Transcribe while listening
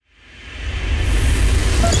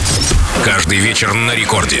Каждый вечер на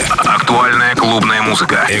рекорде. Актуальная клубная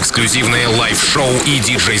музыка. Эксклюзивные лайв-шоу и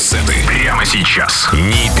диджей-сеты. Прямо сейчас.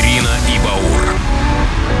 Нейтрино и Баур.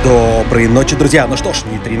 Доброй ночи, друзья! Ну что ж,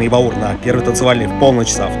 Нейтрино и Баур на первый танцевальный в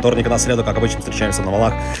полночь, со вторника на среду, как обычно, встречаемся на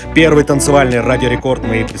волнах. Первый танцевальный радиорекорд.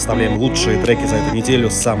 Мы представляем лучшие треки за эту неделю,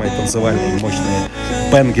 самые танцевальные и мощные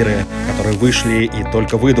бенгеры, которые вышли и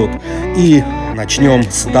только выйдут. И начнем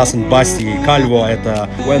с Dazz и Basti и Calvo. Это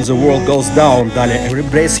When the World Goes Down. Далее Every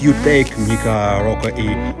Breath You Take, Micah, Rocco и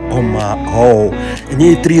OMAO.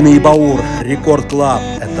 Нейтрино и Баур, Рекорд Клаб.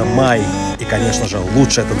 Это май. И, конечно же,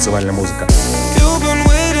 лучшая танцевальная музыка.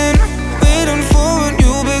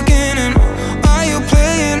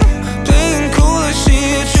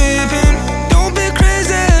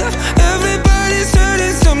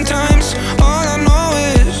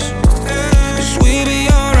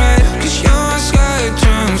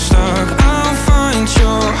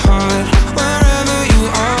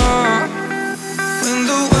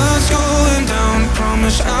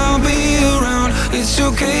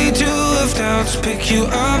 Pick you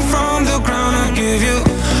up from the ground and give you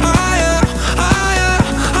higher, higher,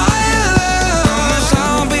 higher love. Promise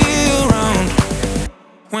I'll be around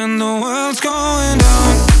when the world's going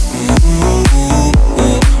down.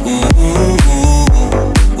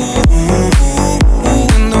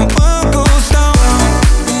 When the world goes down.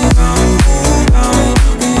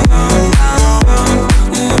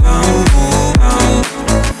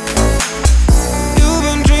 You've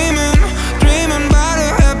been dreaming about a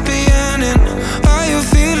happy ending.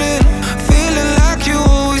 Feeling like you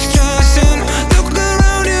always chasing. Look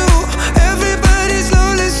around you, everybody's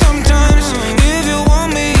lonely sometimes. If you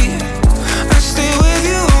want me, I'll stay with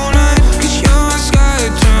you all night. 'Cause your sky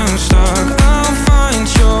turns dark, I'll find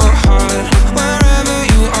your heart wherever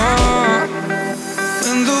you are.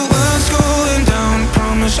 When the world's going down,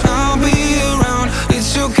 promise I'll be around.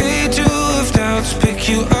 It's okay to have doubts, pick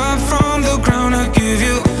you up from the ground. I'll give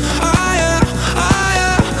you higher,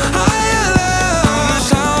 higher, higher love.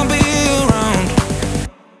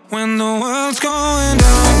 When the world's going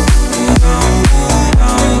down.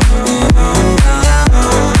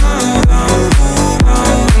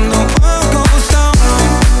 When the world goes down.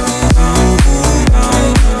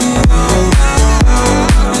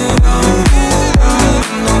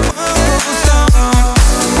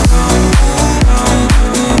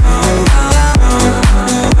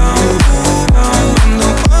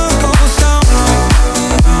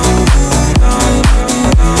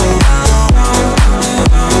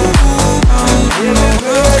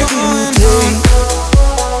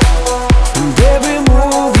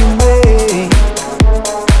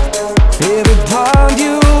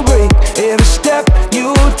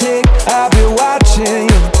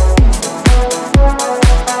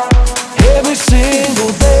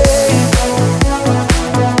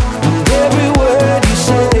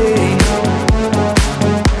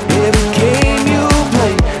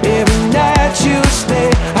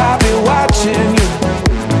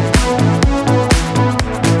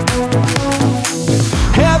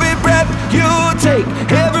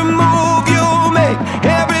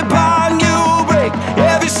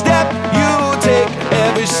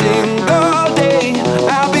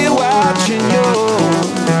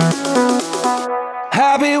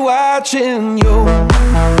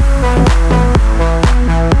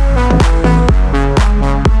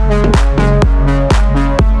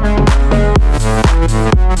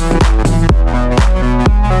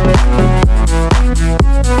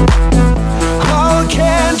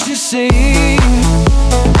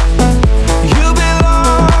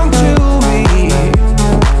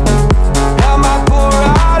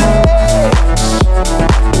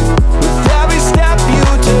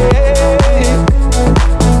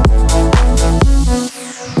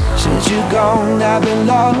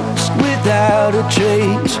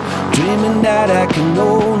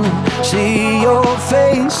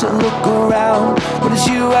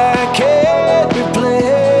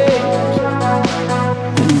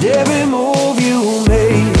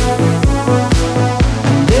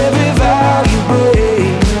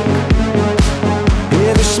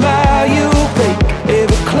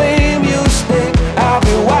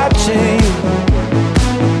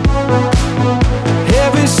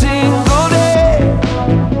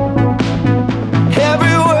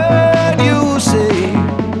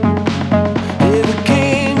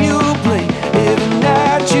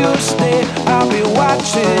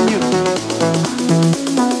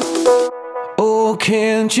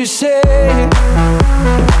 Can't you say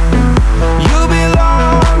you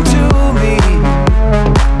belong to me?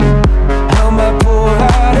 How my poor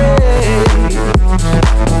heart aches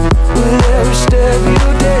with every step you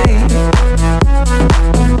take.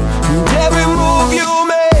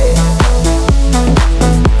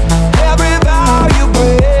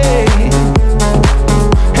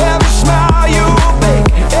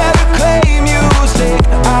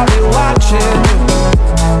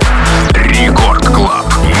 Рекорд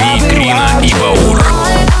Клаб. Нейтрино и Баур.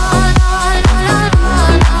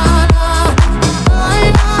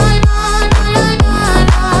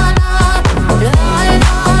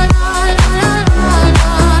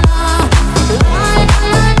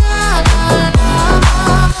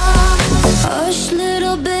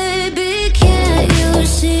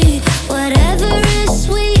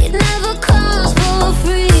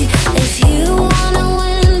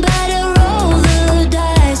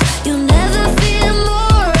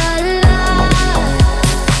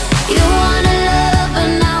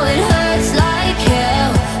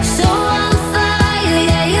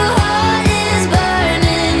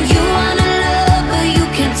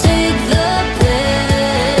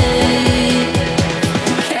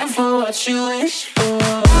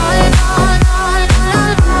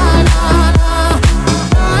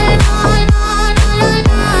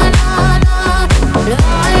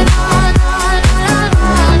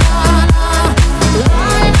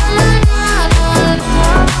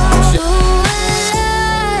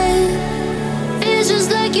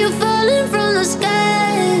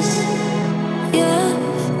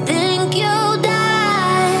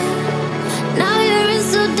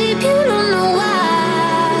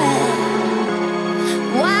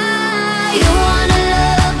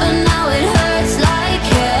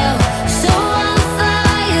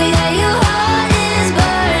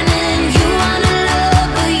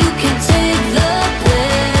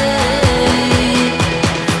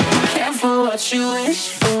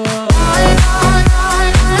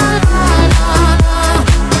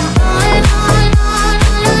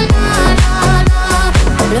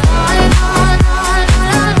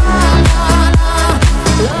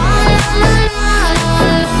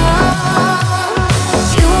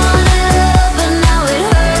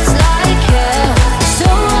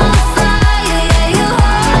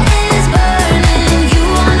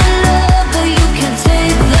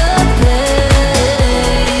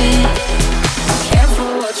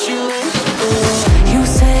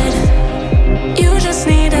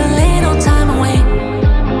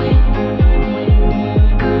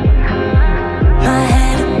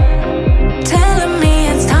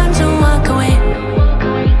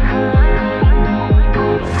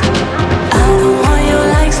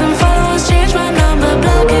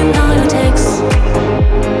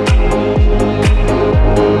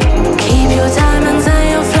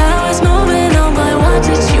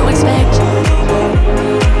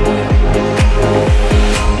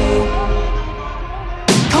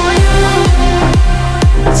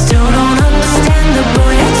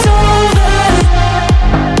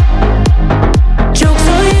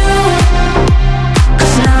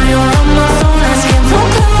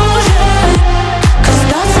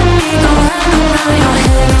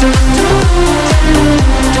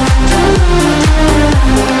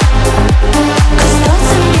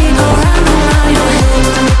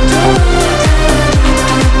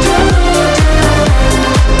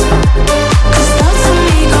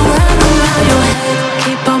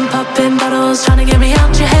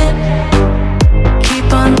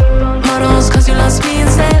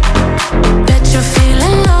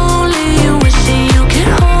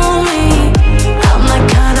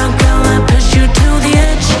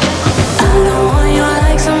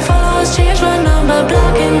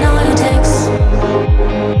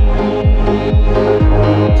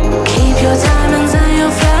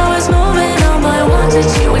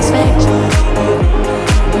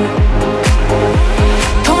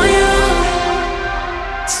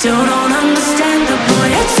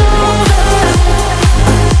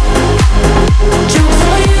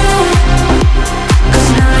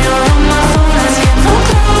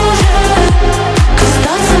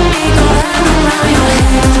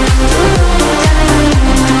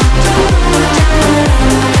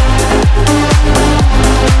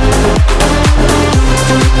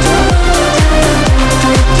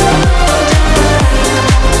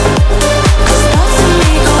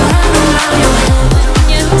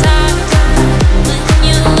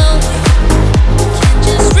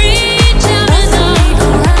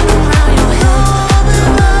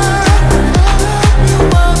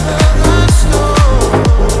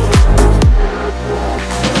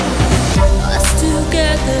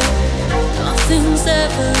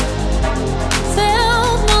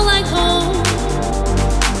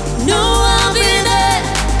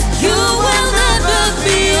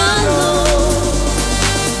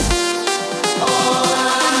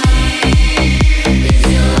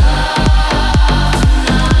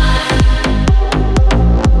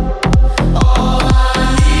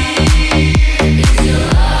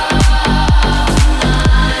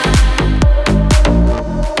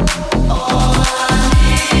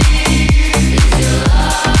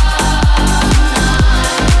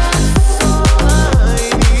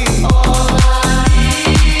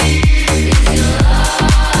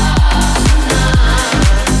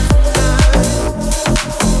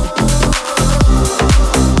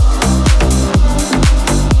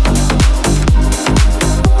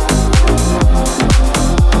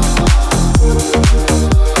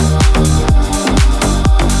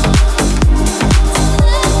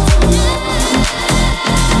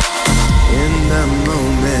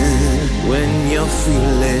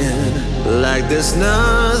 there's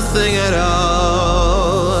nothing at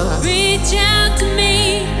all. Reach out to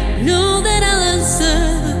me, know that I'll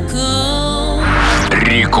answer the call.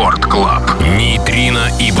 Рекорд Клаб. Нейтрино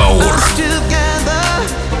и Баур. Us together,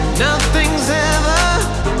 nothing's ever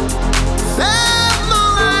felt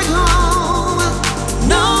more like home.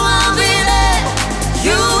 No, I'll be there.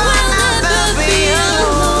 You will never be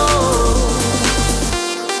alone.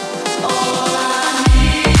 All I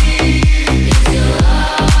need is your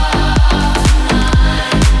love tonight.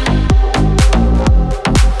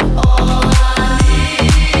 All I need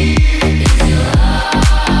is your love tonight. All I need is your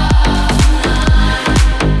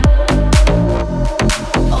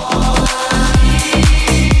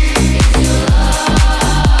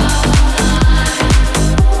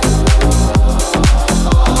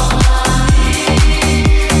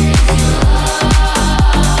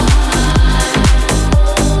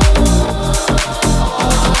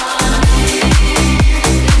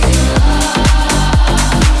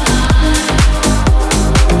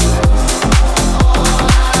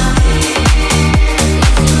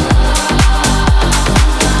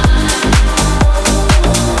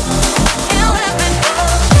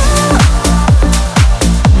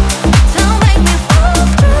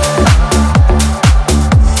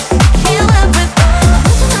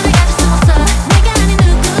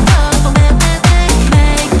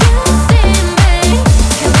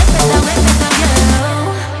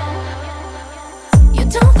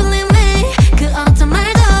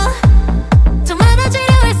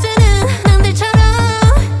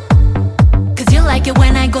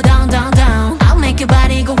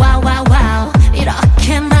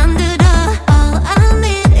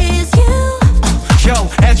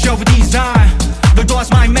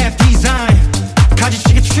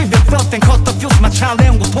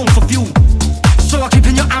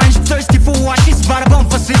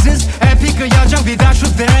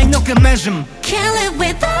Can't live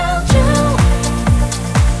without you.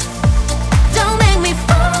 Don't make me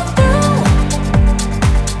fall through.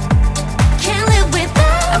 Can't live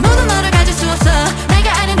without. 아무도 너를 가질 수 없어. 내가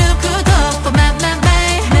아닌 누구도 for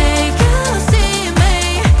make you see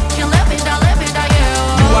me. Can't live without you.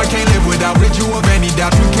 I can't live without rid you of any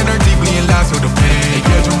doubt. You can hurt deeply and lie so the pain.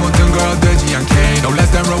 내게 좀 못된 걸 되지 않게. No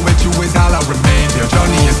less than roll with you is all I remain. Your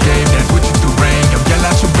journey is game, dance with you through rain. I'll yell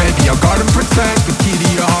at you, baby. I'll guard and protect. The key to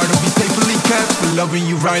your heart will be safely kept. But loving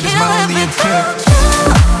you right is my only intent.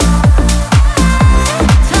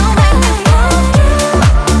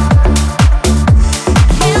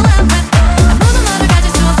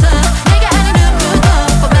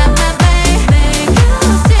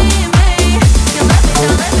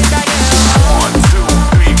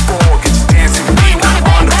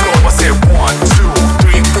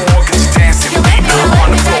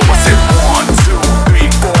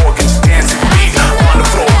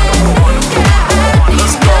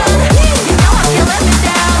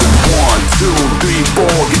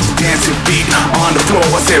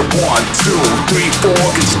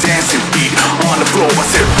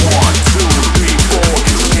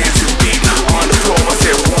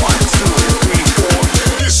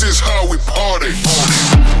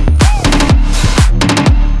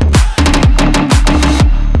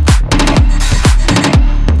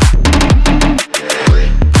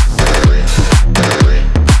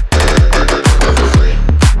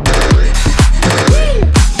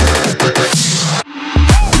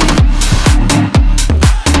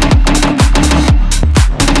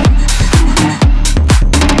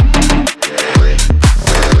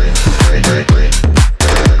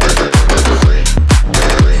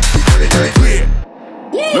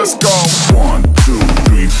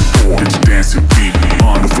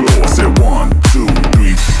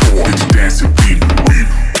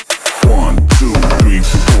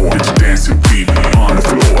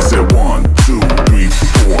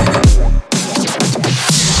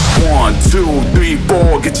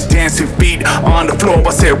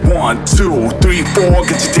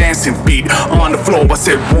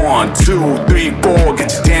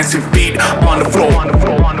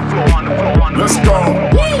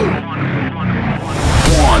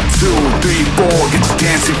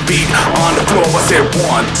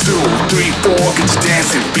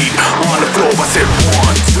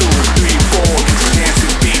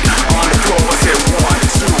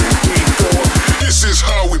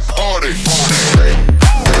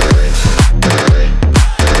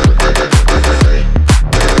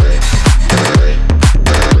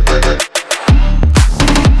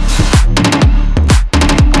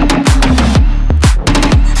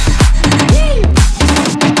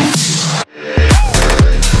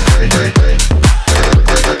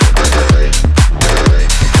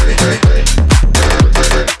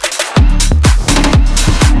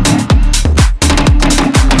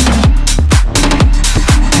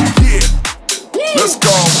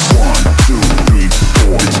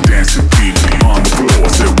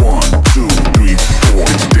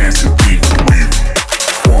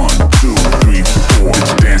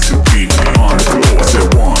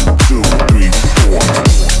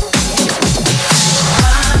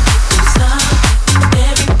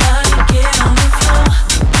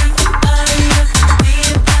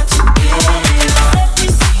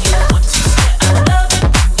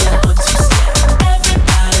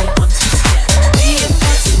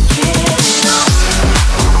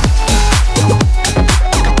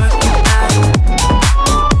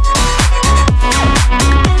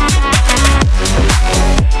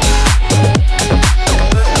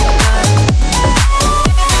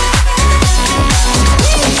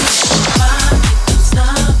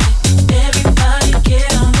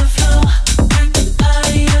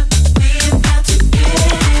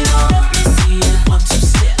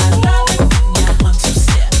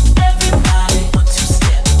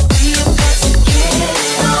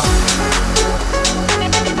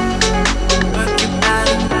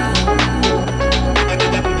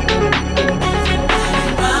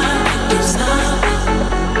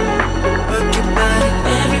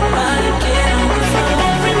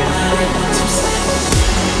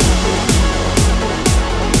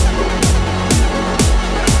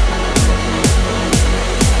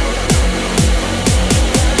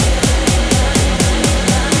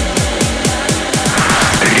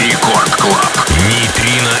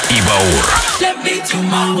 Baur. Let me do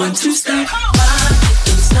my 1-2 step.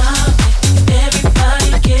 Don't stop. Everybody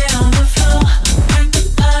get on the floor. Bring the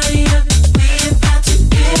party up. We about to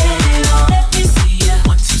get it on. Let me see ya.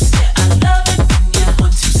 1-2 step. I love it when ya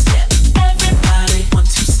 1-2 step. Everybody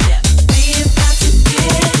 1-2 step. We about to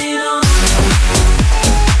get it on.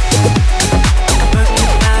 Work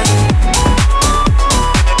your body.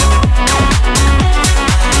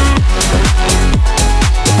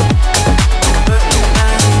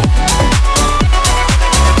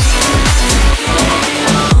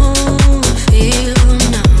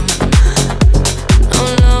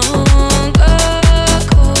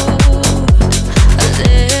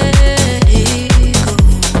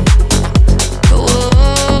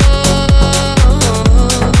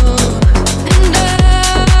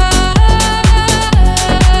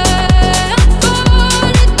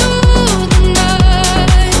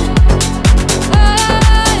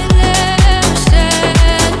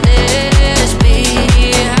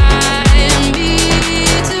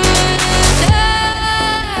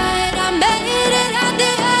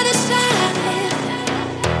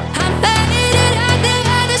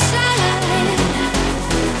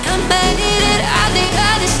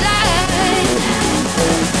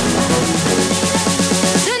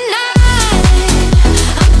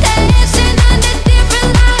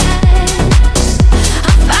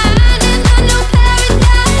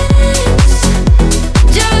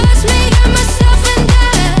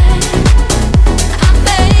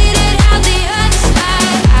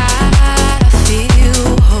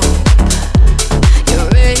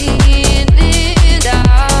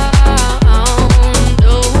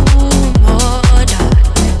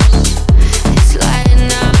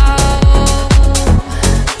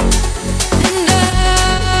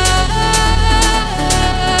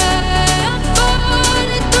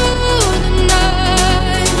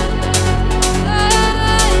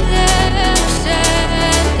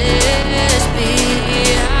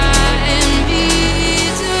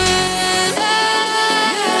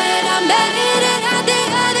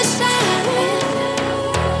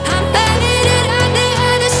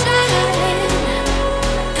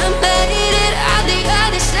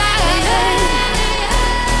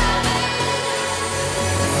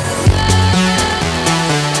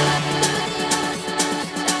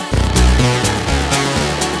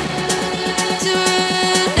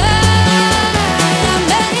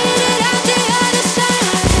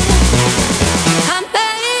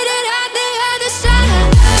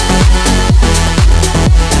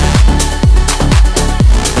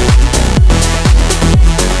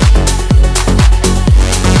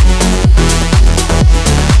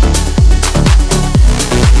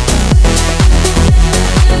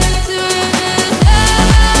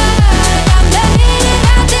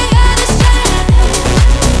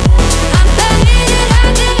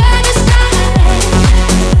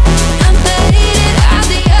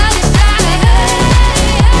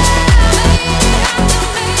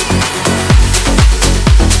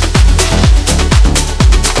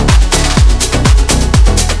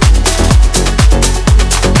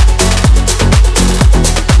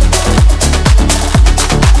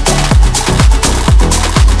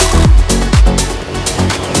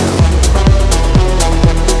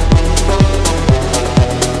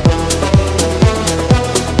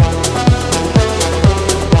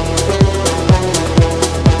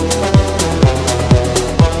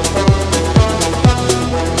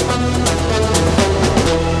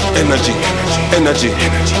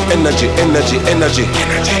 Energy.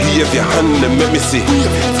 Wave your hand and make me see.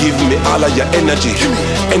 Give me all of your energy.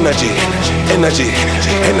 Energy.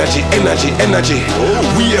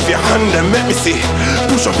 Wave your hand and make me see.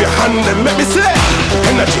 Push up your hand and make me see.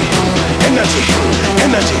 Energy.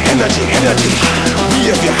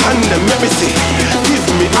 Wave your hand and make me see. Give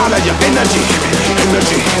me all of your energy.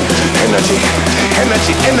 Energy.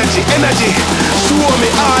 Show me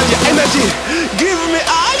all your energy. Give me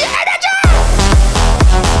all your energy.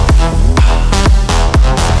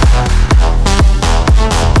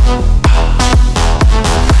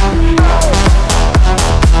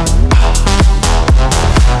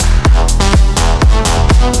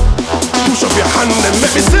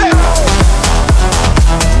 Let me see.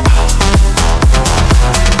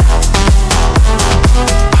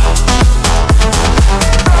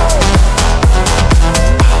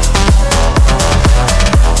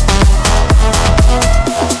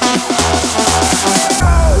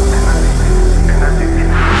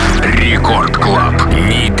 Рекорд Клаб,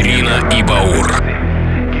 Нейтрино и Баур.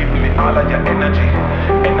 Give me all of your energy.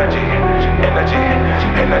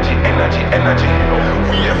 energy.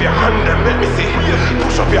 Wave your hand and let me see.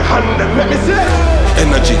 Push up your hand and let me see.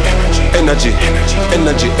 Energy, energy,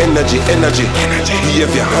 energy, energy, energy.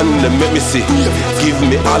 Wave your hand and let me see. Give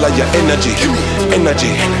me all of your energy. Energy,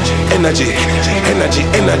 energy, energy,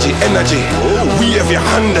 energy, energy. Wave your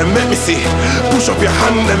hand and let me see. Push up your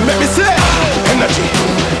hand and let me see. Energy,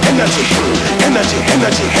 energy, energy,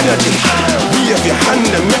 energy, energy. Wave your hand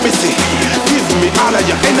and let me see. Give me all of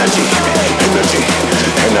your energy. Energy,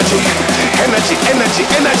 energy, energy, energy,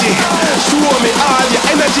 energy. Show me all your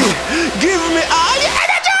energy. Give me all your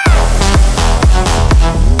energy.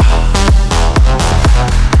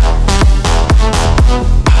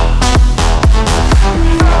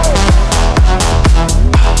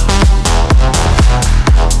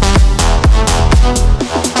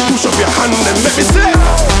 Push up your hand and let me see.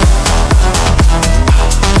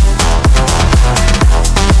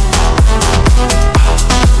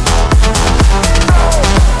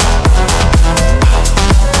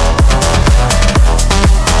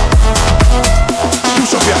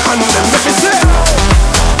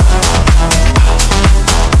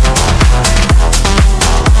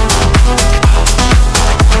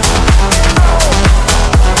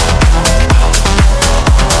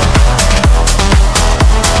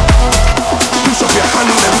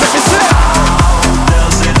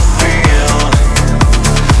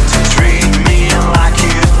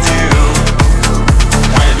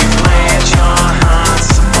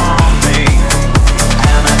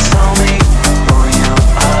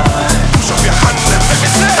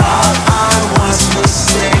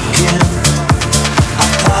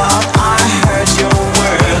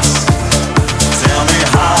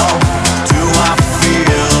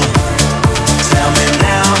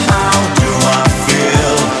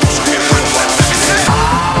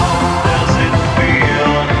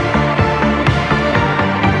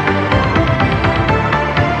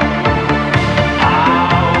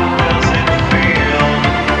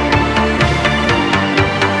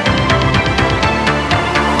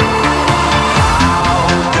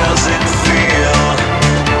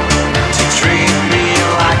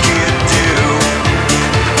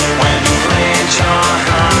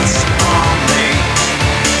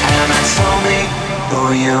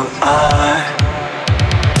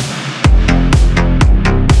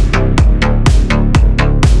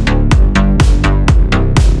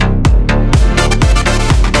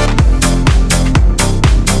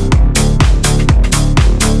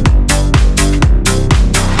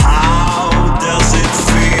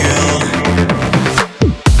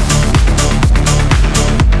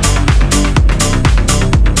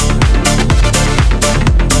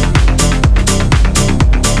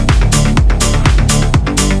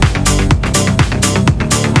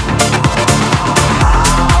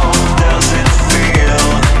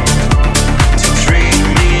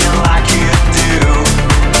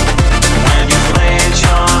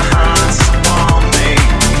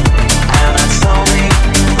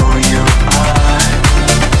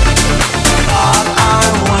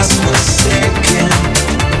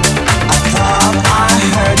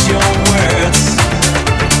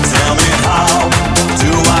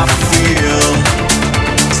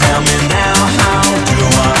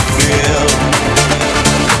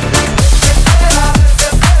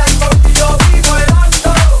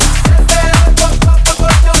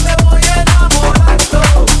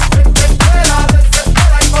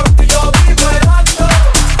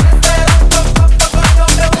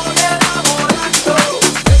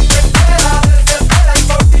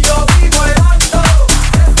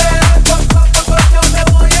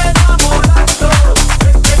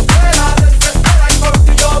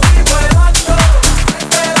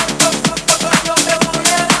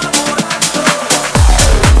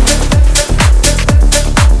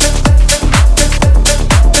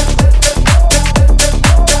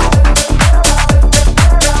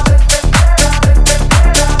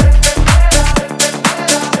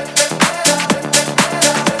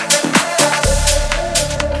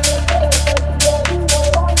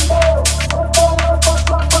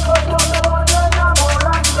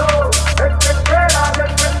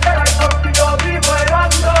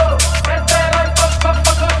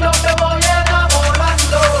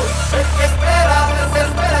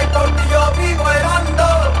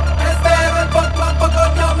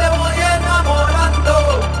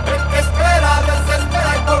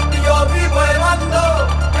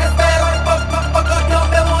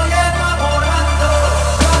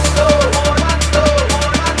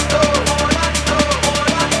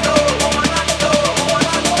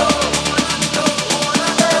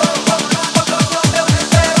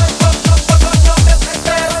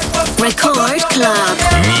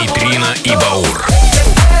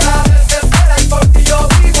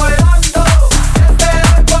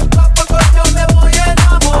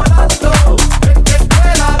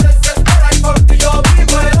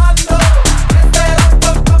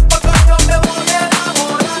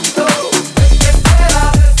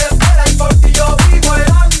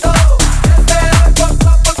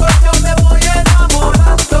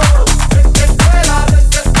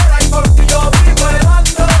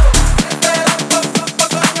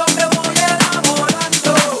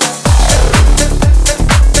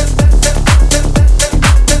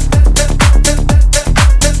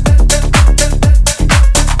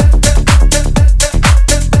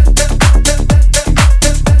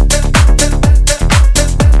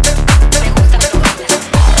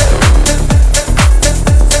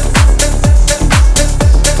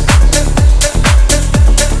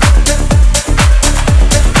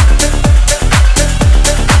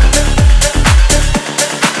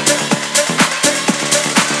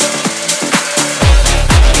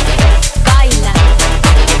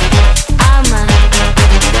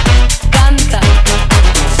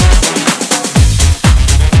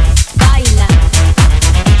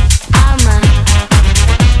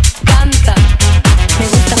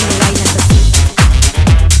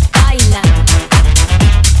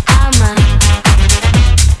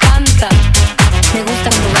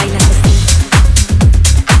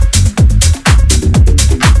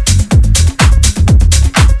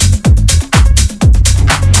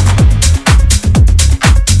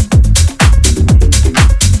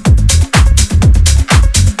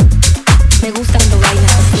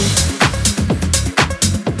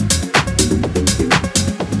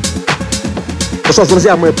 Ну что ж,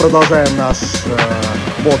 друзья, мы продолжаем наш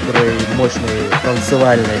бодрый, мощный,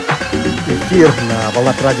 танцевальный эфир на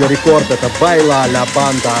волнах Радио Рекорд. Это Baila, La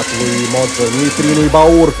Banda от Луи, Mojjo, Nejtrino и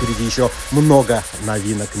Baur. Впереди еще много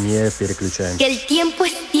новинок, не переключаем. Que el tiempo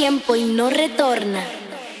es tiempo y no retorna.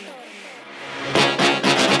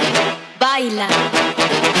 Baila,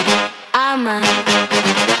 ama,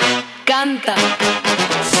 canta.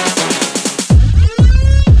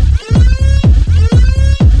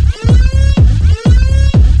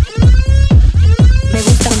 Me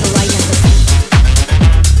gusta cuando bailas así.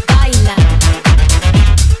 Baila,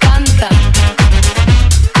 canta,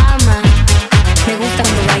 ama. Me gusta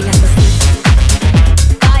cuando bailas así.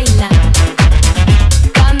 Baila,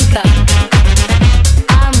 canta,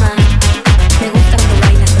 ama. Me gusta cuando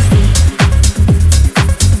bailas así.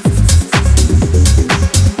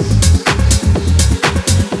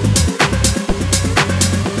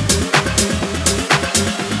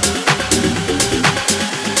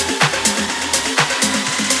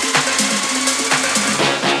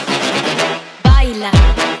 Baila,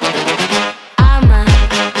 ama,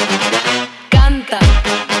 canta.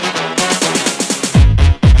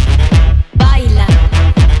 Baila,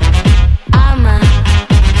 ama,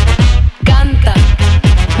 canta.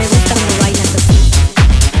 Me gusta cuando bailas así.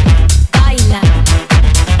 Baila,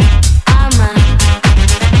 ama,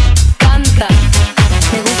 canta.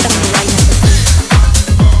 Me gusta cuando bailas así.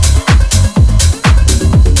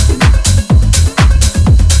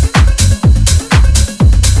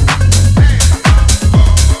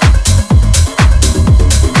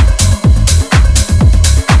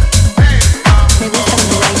 Me gusta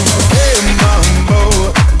cuando bailas así. Hey mambo,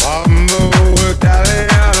 mambo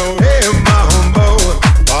italiano. Hey mambo,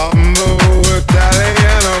 mambo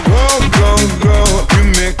italiano. Go, go, go. You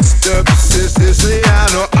mixed up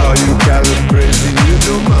Siciliano. Oh, you calabrese, you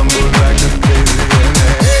do mambo like a crazy.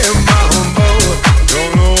 Hey mambo,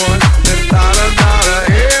 don't know what the nada.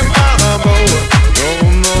 Hey mambo, don't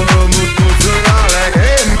know the mucho like.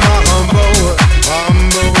 Hey mambo,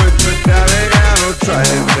 mambo with Italiano. Try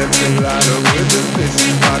and let me ladder with the fish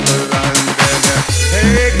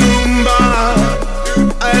Hey Goomba,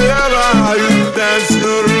 I love how you dance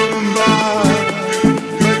the rumba.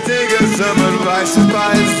 But take some advice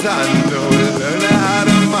by Sando. Learn how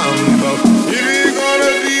to mambo. If you're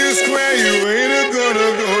gonna be a square, you ain't gonna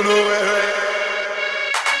go nowhere.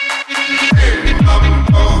 Hey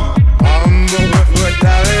mambo, mambo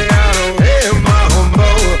Italiano. Hey mambo,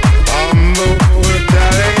 mambo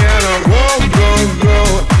Italiano. Go, go, go.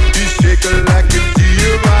 You shake it like a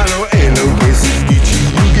Giovanni. Ain't no cases get you.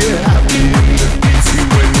 You get happy in the beat. See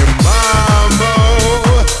when you mambo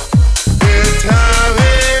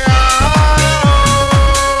Italiano.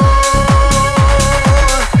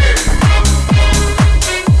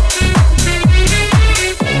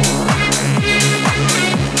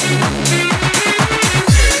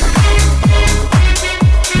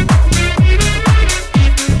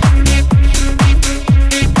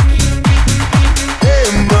 Hey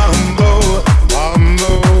mambo, mambo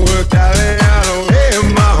Italiano. Hey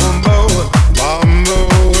mambo, mambo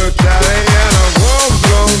Italiano. Go,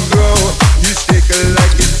 go, go. You shake it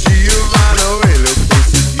like a Giovanni. Hey, look, this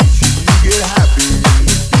is you get happy in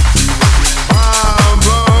the beat. Mambo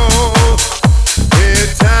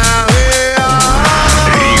Italiano.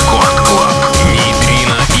 Рекорд Клаб.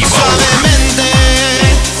 Нейтрино и Baur. Suavemente,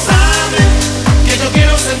 sabe que yo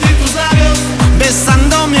quiero sentir tus labios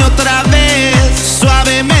besándome otra vez.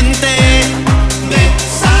 Suavemente,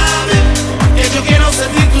 sabe que yo quiero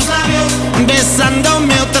sentir tus labios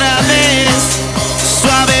besándome otra vez.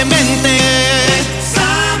 Suavemente,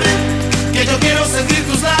 sabe que yo quiero sentir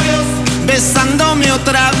tus labios besándome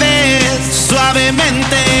otra vez.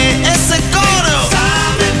 Suavemente, ese coro.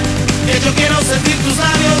 Sabe que yo quiero sentir tus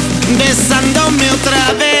labios besándome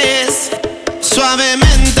otra vez.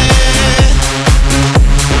 Suavemente.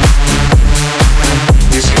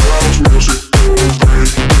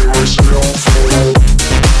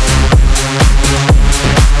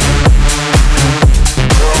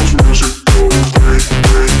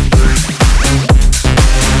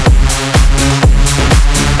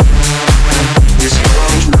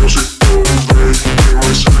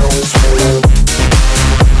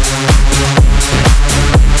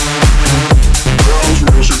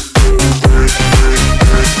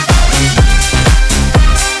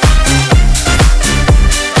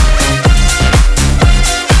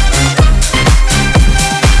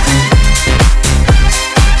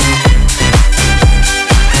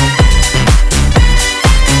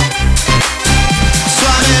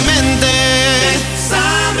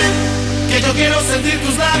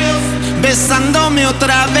 besándome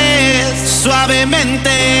otra vez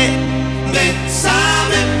suavemente.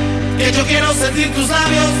 Bésame, que yo quiero sentir tus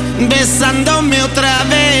labios besándome otra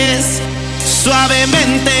vez,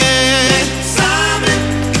 suavemente. Bésame,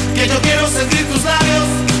 que yo quiero sentir tus labios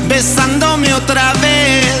besándome otra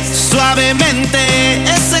vez, suavemente.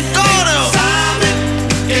 Ese coro. Bésame,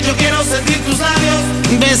 que yo quiero sentir tus labios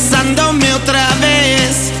besándome otra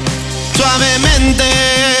vez, suavemente.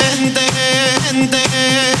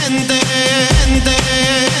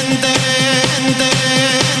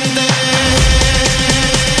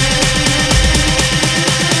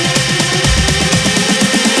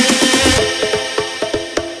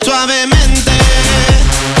 Suavemente.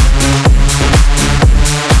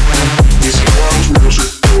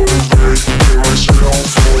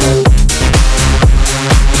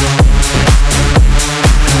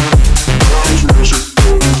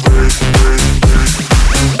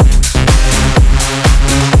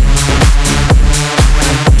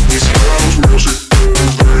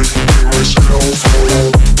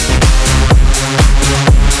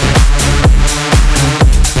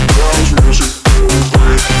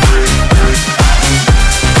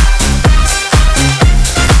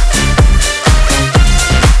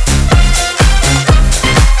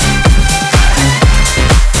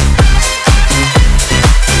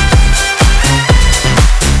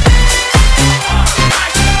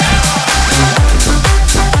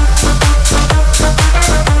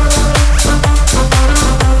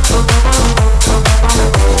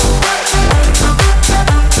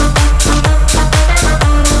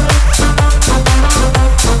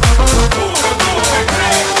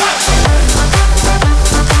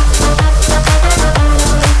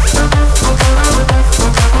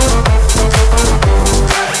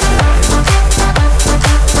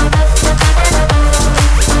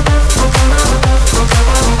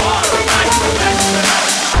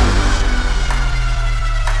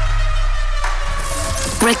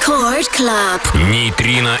 Club.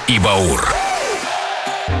 Nejtrino и Baur.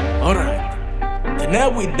 Alright, then now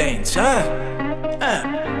we dance, huh?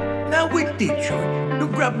 Now we teach you. You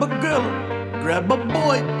grab a girl, grab a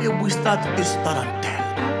boy, and we start this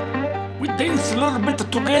tarantella. We dance a little bit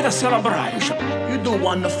together, celebration. You do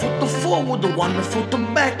one foot to forward, one foot to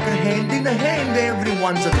back, a hand in a hand,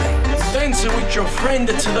 everyone's a dance. Dancing with your friend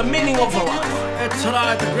to the meaning of life. That's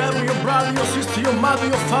right, grab your brother, your sister, your mother,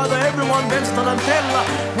 your father, everyone dance tarantella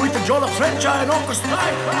with the Jola Freccia and orchestra.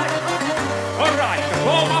 Alright,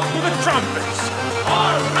 warm up to the trumpets.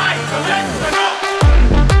 Alright, let's go!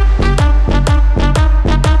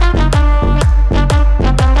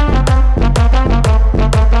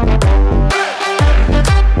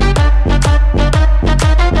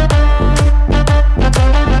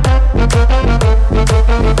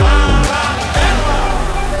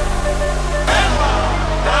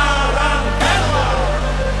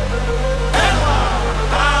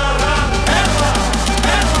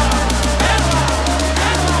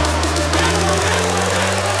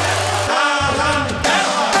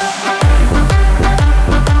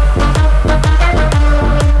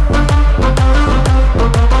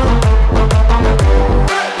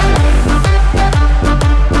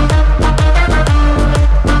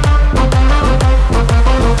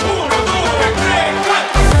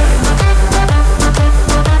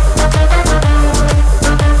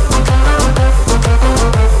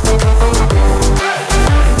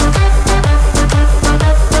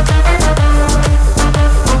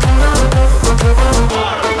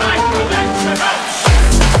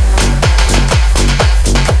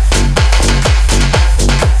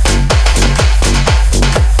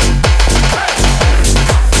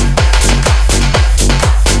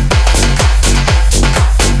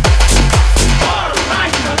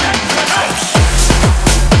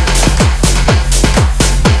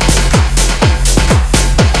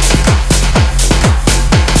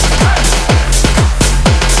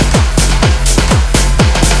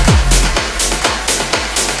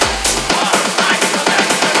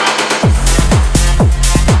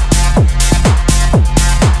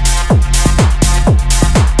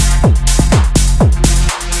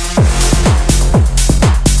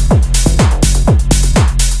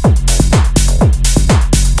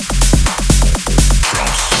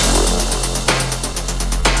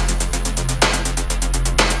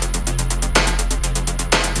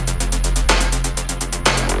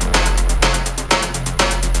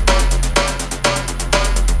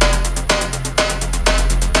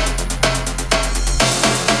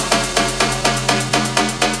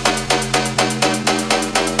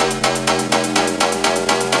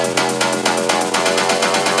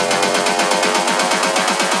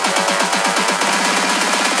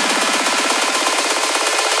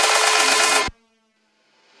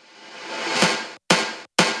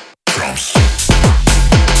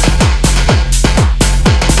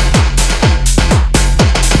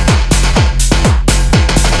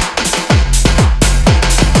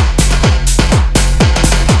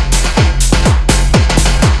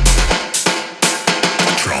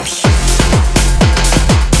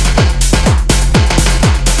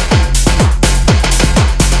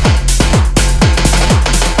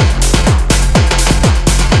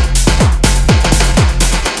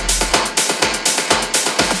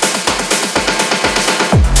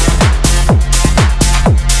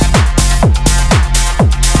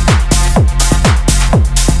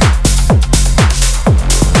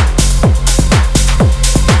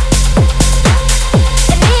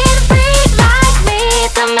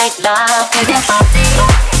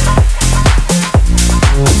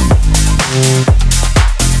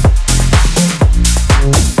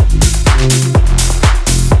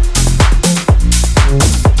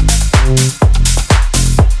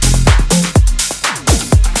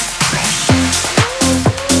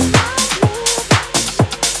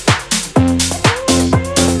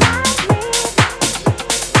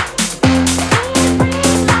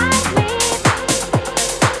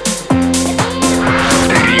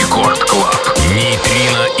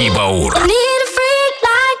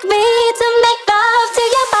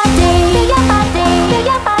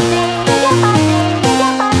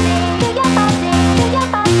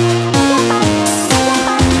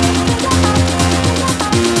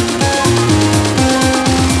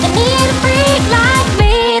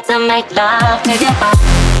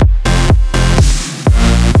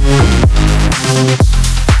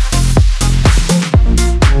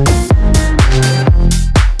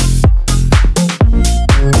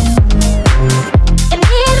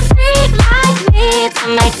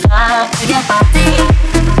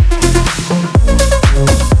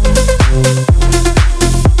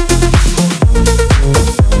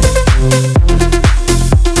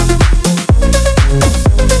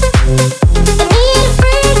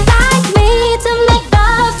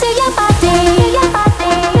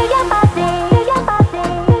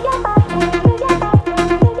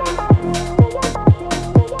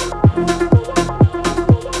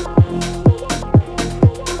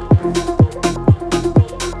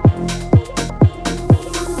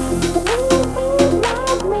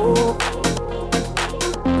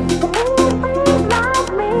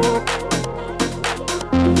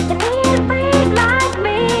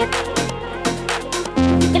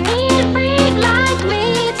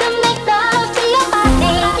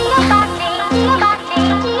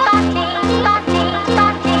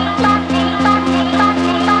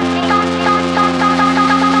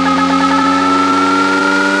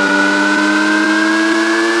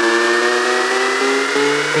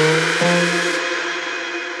 You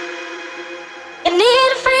need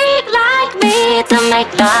a freak like me to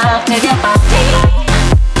make love to your body.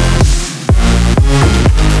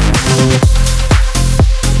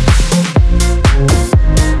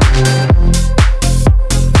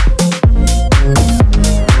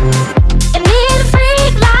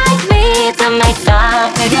 Make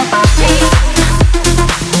love to your body.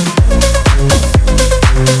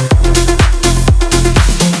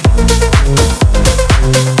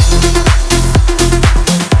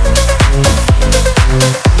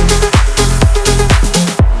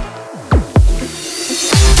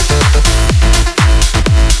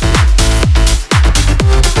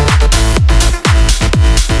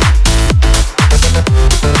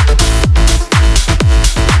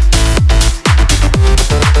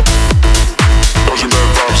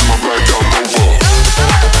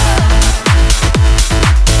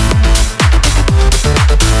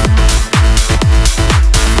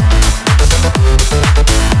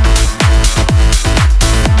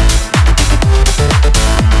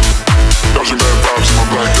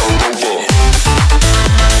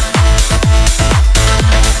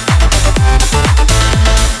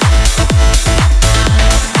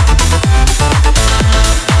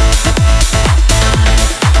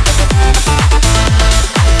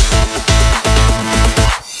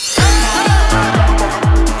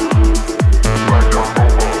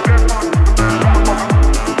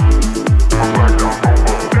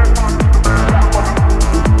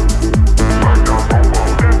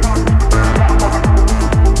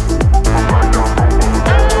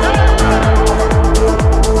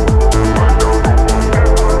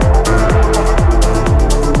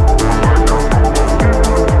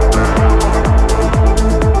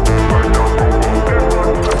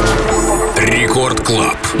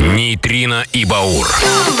 Nejtrino и Baur.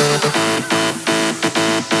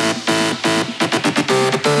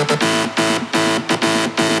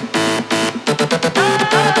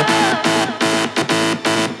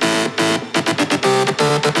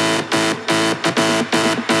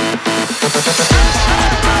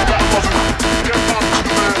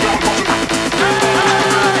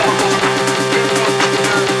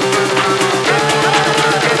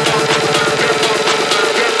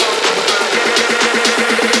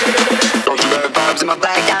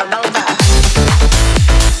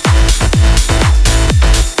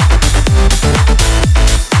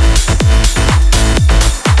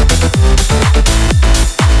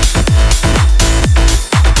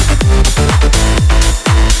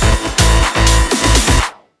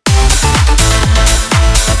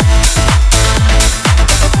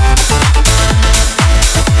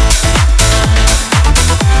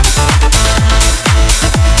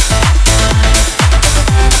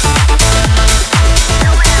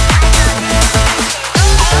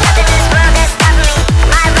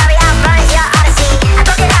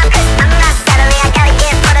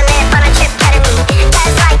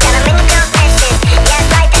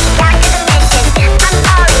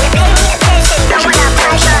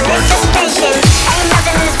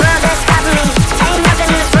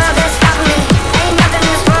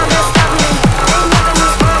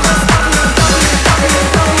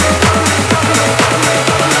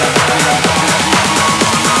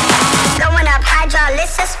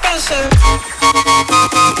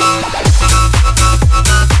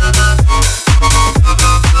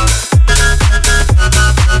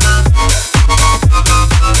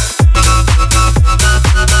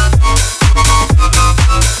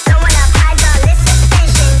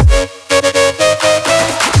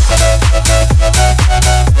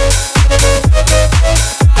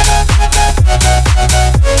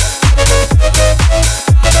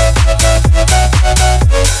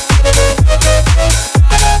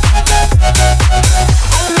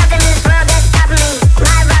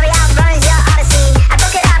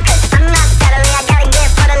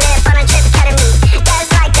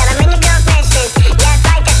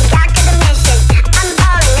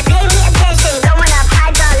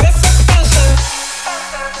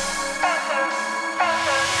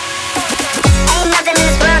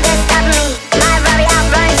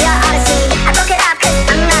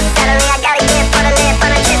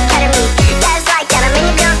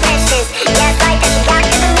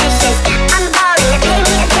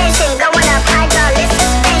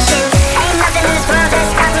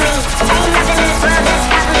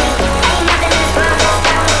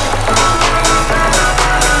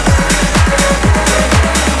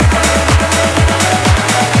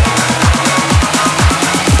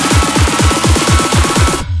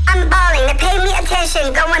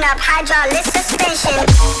 hydraulic suspension.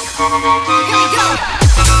 Here we go.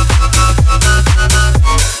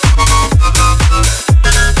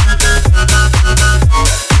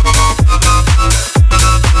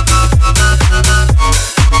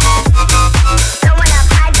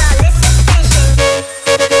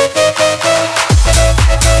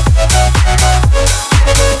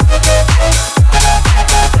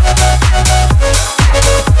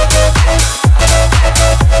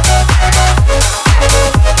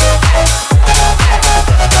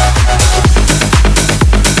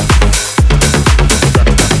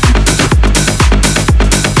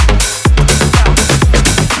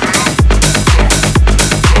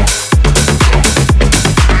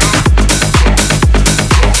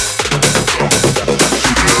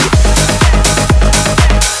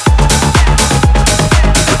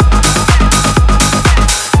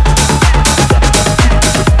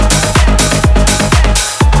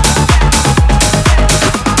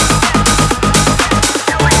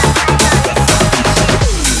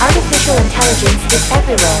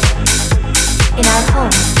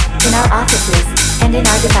 in our offices, and in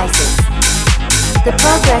our devices. The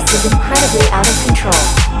progress is incredibly out of control.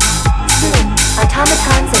 Soon,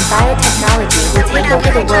 automatons and biotechnology will take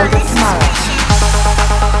over the world of tomorrow.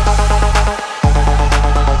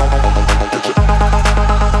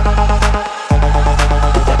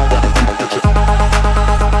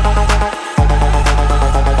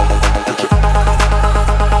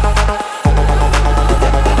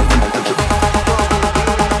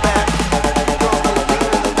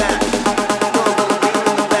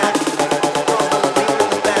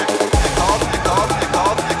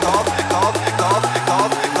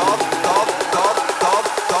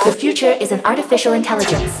 The future is an artificial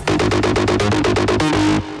intelligence.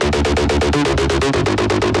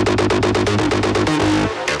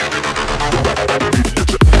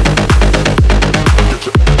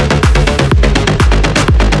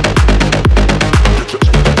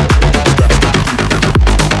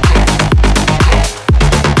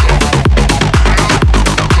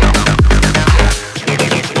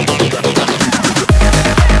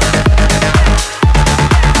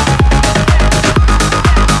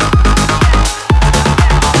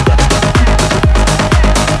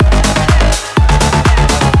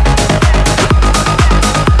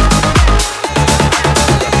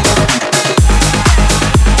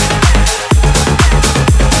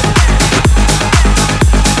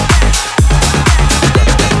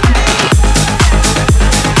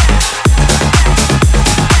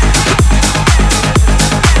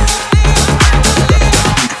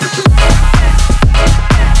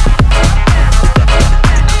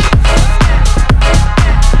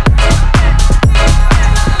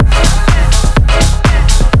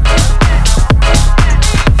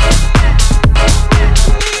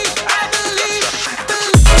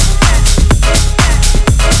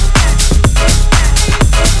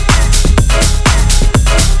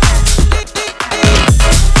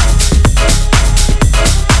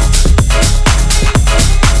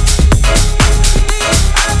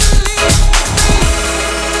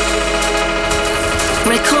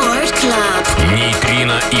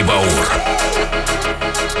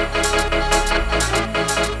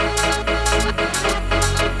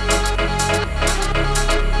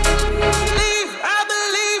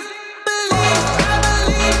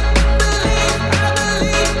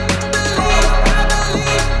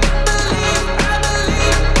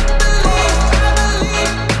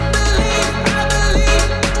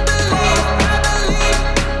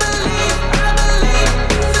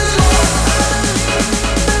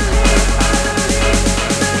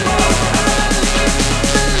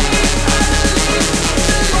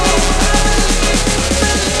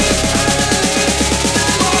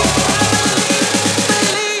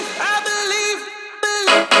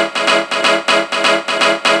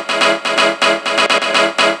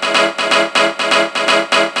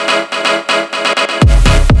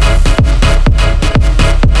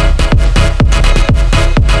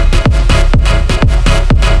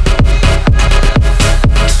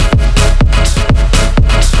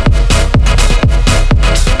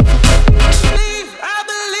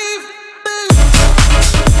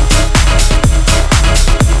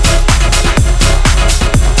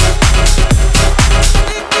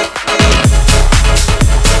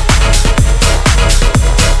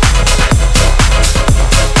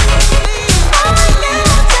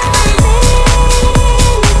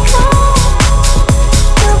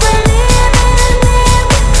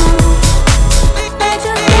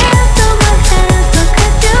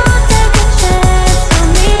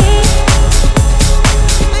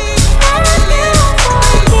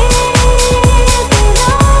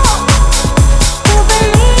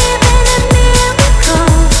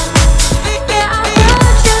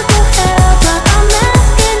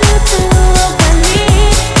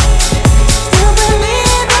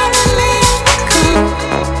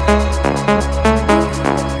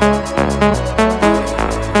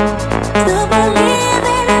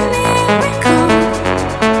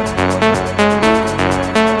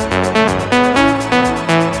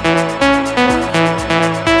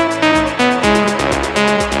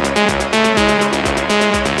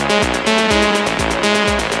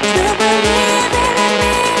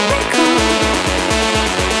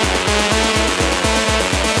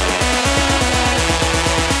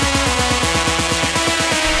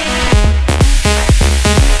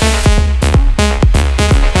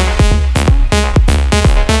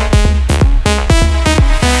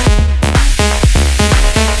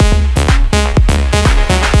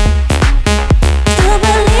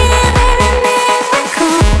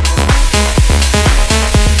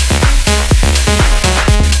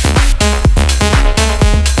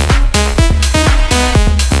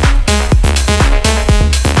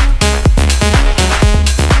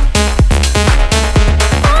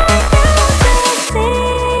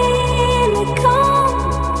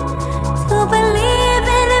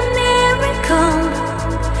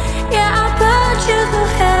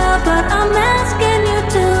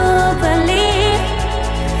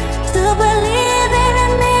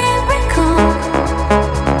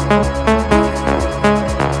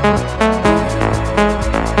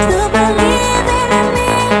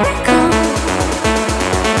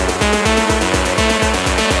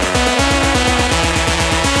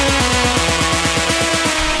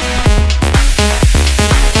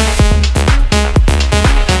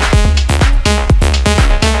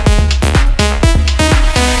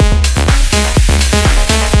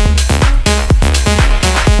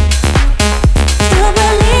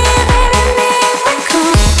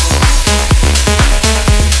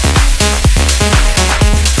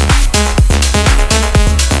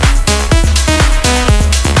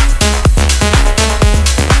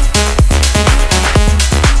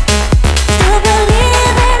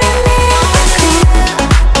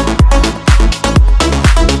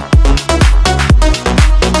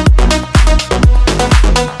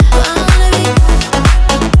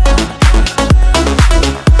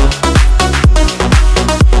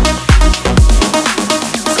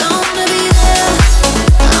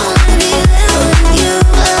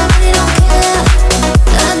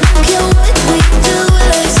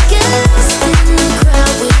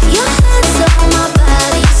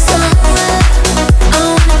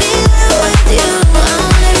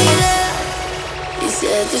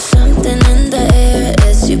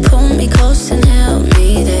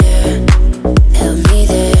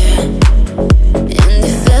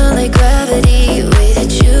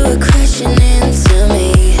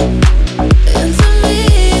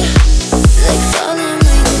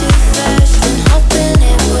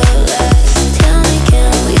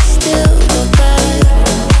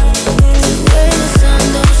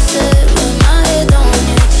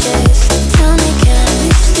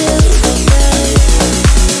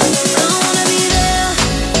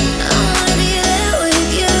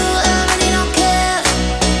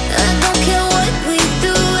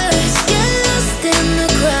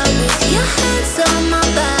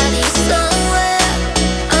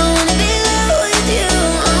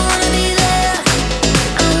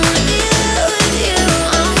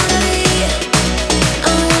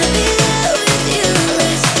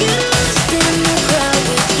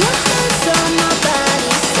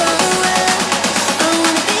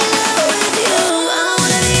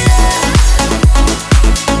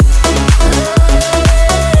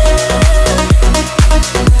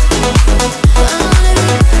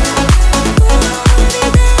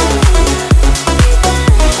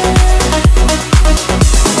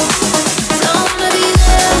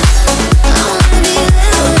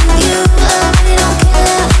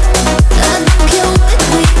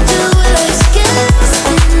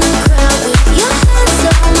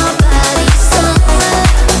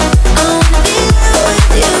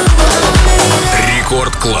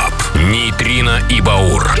 Nejtrino и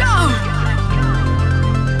Baur.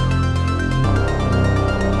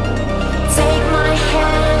 Take my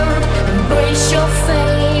hand, embrace your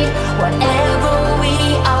fate. Whatever we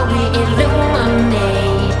are, we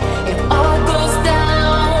illuminate. If all goes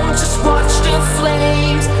down, just watch the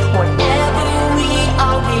flames. Whatever we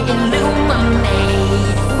are, we illuminate.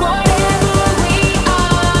 Whatever we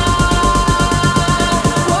are,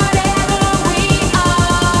 whatever we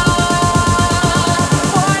are,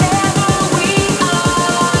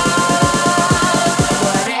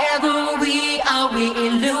 whatever we are, we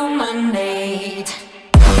illuminate.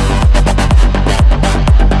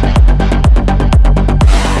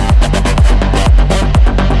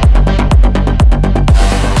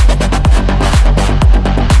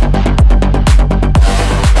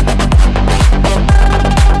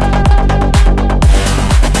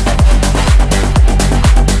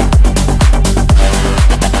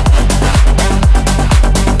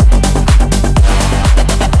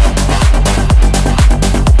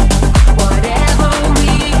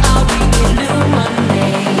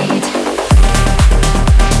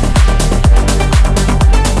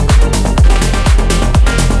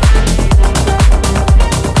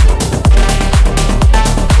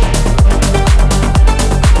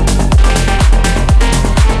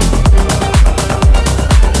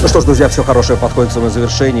 Ну что ж, друзья, все хорошее подходит к своему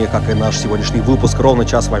завершению, как и наш сегодняшний выпуск. Ровно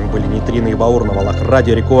час с вами были Nejtrino и Baur на волнах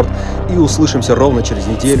Радио Рекорд. И услышимся ровно через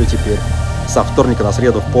неделю теперь. Со вторника на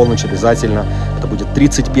среду в полночь обязательно. Это будет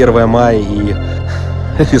 31 мая, и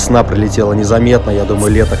весна пролетела незаметно. Я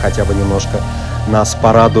думаю, лето хотя бы немножко нас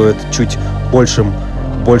порадует чуть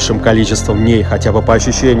большим количеством дней, хотя бы по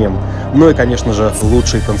ощущениям. Ну и, конечно же,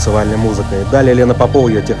 лучшей танцевальной музыкой. Далее Лена Попова,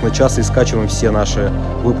 ее техночас, и скачиваем все наши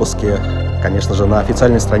выпуски, конечно же, на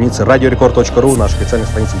официальной странице radiorecord.ru, нашей официальной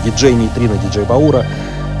странице диджей Nejtrino, диджей Баура.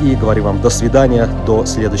 И говорю вам до свидания, до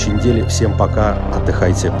следующей недели. Всем пока,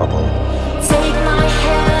 отдыхайте по полной. Take my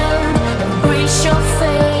hand, embrace your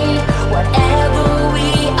fate. Whatever